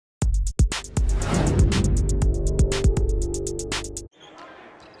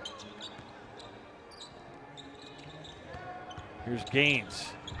Here's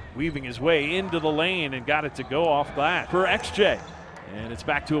Gaines weaving his way into the lane and got it to go off glass for XJ. And it's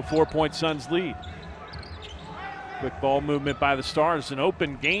back to a 4-point Suns lead. Quick ball movement by the Stars, an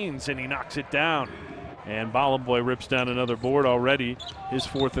open Gaines, and he knocks it down. And Bolomboy rips down another board already, his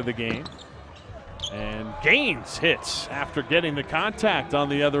 4th of the game. And Gaines hits after getting the contact on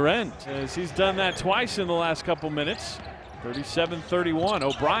the other end, as he's done that twice in the last couple minutes. 37-31.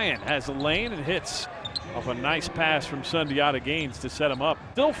 O'Brien has a lane and hits off a nice pass from Sundiata Gaines to set him up.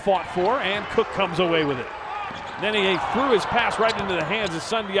 Still fought for, and Cook comes away with it. Then he threw his pass right into the hands of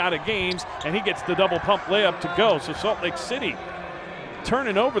Sundiata Gaines, and he gets the double pump layup to go. So Salt Lake City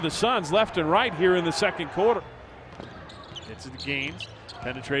turning over the Suns left and right here in the second quarter. Gets it to Gaines,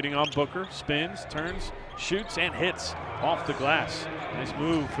 penetrating on Booker, spins, turns, shoots, and hits off the glass. Nice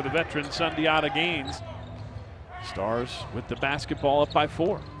move for the veteran Sundiata Gaines. Stars with the basketball up by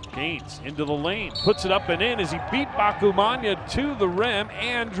 4. Gaines into the lane, puts it up and in as he beat Bakumanya to the rim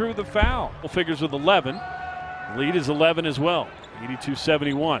and drew the foul. Figures with 11. Lead is 11 as well,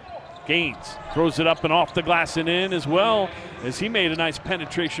 82-71. Gaines throws it up and off the glass and in as well, as he made a nice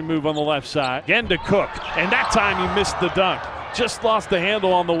penetration move on the left side. Again to Cook, and that time he missed the dunk. Just lost the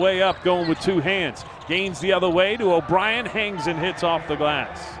handle on the way up, going with 2 hands. Gaines the other way to O'Brien, hangs and hits off the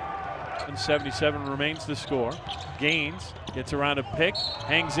glass. 77 remains to score. Gaines gets around a pick,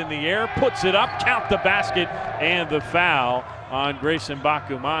 hangs in the air, puts it up, count the basket, and the foul on Grayson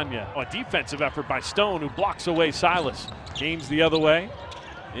Bakumanya. A defensive effort by Stone, who blocks away Silas. Gaines the other way,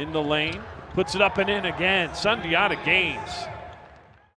 in the lane, puts it up and in again. Sundiata Gaines